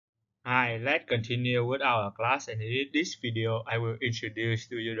Hi, let's continue with our class, and in this video I will introduce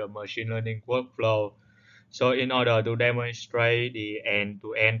to you the machine learning workflow. So in order to demonstrate the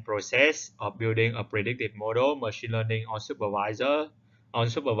end-to-end process of building a predictive model, machine learning on supervised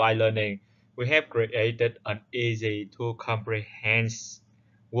learning, we have created an easy to comprehend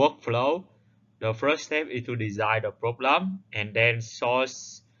workflow. The first step is to design the problem and then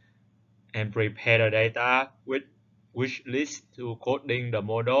source and prepare the data which leads to coding the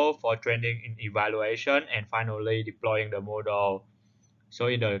model for training and evaluation and finally deploying the model. So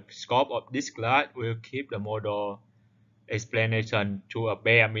in the scope of this class, we'll keep the model explanation to a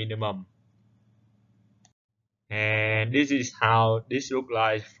bare minimum. And this is how this looks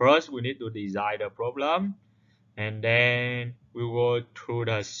like. First, we need to design the problem and then we'll go through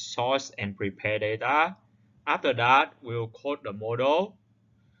the source and prepare data. After that, we'll code the model.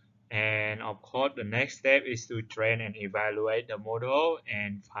 And of course, the next step is to train and evaluate the model.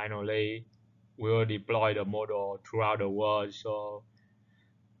 And finally, we'll deploy the model throughout the world. So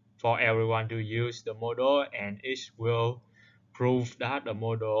for everyone to use the model, and it will prove that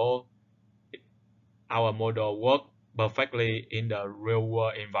our model works perfectly in the real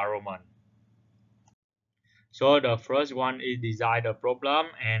world environment. So the first one is design the problem,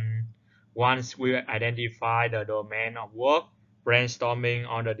 and once we identify the domain of work, brainstorming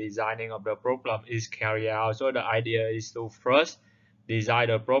on the designing of the problem is carried out. So the idea is to first design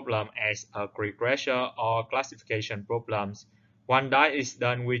the problem as a regression or classification problems. Once that is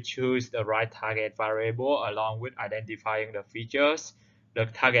done, we choose the right target variable along with identifying the features. The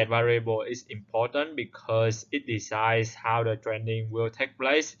target variable is important because it decides how the training will take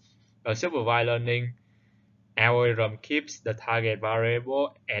place. A supervised learning algorithm keeps the target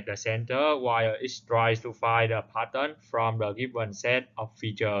variable at the center while it tries to find a pattern from the given set of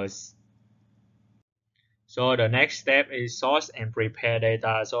features. So the next step is source and prepare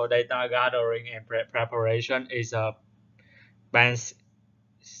data. So data gathering and preparation is a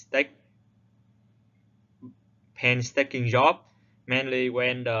painstaking job, mainly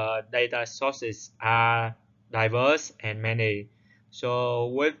when the data sources are diverse and many. So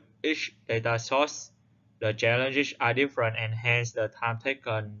with each data source, the challenges are different and hence the time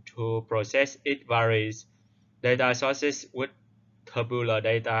taken to process it varies. Data sources with tabular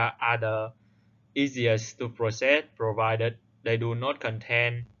data are the easiest to process provided they do not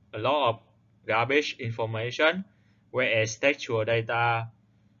contain a lot of garbage information, whereas textual data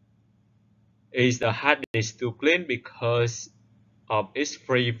is the hardest to clean because of its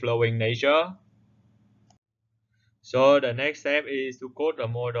free-flowing nature. So the next step is to code the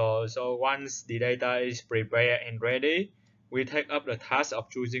model. So once the data is prepared and ready, we take up the task of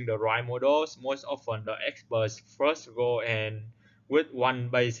choosing the right models. Most often the experts first go and with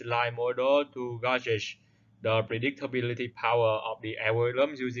one baseline model to gauge the predictability power of the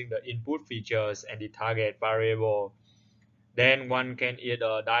algorithm using the input features and the target variable. Then one can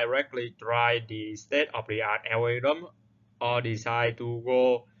either directly try the state-of-the-art algorithm or decide to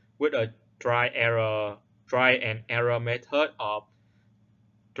go with a try and error method of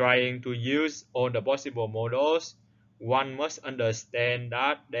trying to use all the possible models. One must understand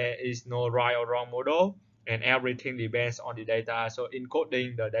that there is no right or wrong model and everything depends on the data. So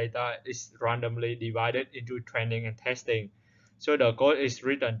encoding the data is randomly divided into training and testing. So the code is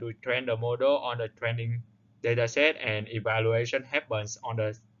written to train the model on the training dataset and evaluation happens on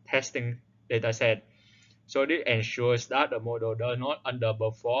the testing dataset. So this ensures that the model does not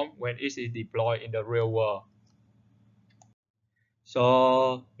underperform when it is deployed in the real world.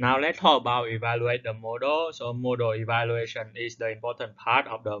 So now let's talk about evaluate the model. So model evaluation is the important part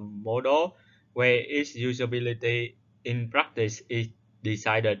of the model where its usability in practice is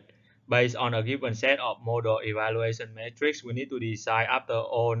decided. Based on a given set of model evaluation metrics, we need to decide after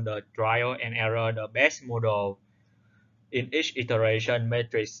all the trial and error the best model. In each iteration,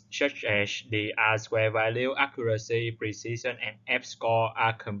 metrics such as the R-square value, accuracy, precision, and F-score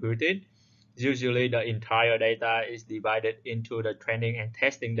are computed. Usually, the entire data is divided into the training and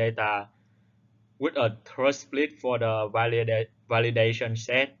testing data, with a third split for the validation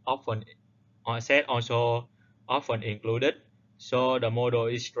set, also often included. So the model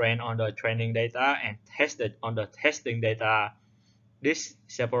is trained on the training data and tested on the testing data. This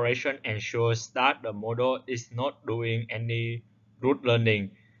separation ensures that the model is not doing any rote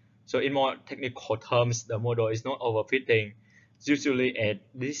learning. So in more technical terms, the model is not overfitting. Usually at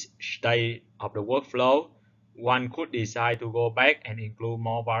this stage of the workflow, one could decide to go back and include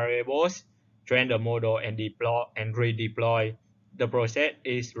more variables, train the model and deploy and redeploy. The process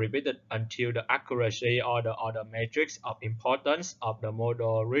is repeated until the accuracy or the other metrics of importance of the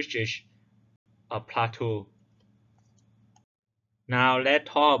model reaches a plateau. Now let's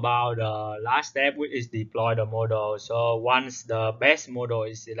talk about the last step, which is deploy the model. So once the best model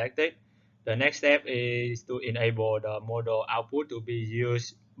is selected, the next step is to enable the model output to be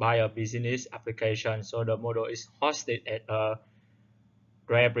used by a business application. So the model is hosted at a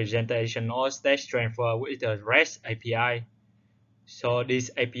representation or state transfer with the REST API. So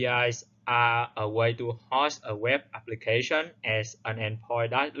these APIs are a way to host a web application as an endpoint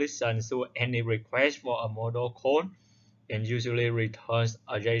that listens to any request for a model code and usually returns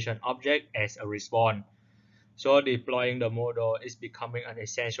a JSON object as a response. So deploying the model is becoming an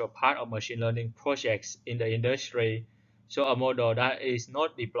essential part of machine learning projects in the industry. So a model that is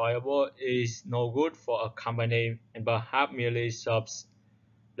not deployable is no good for a company and perhaps merely serves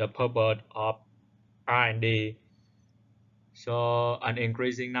the purpose of R&D. So an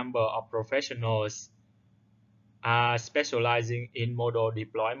increasing number of professionals are specializing in model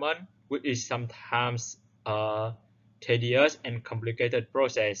deployment, which is sometimes a tedious and complicated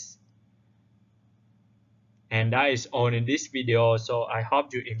process. And that is all in this video. So I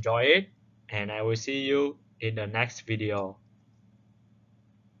hope you enjoy it, and I will see you in the next video.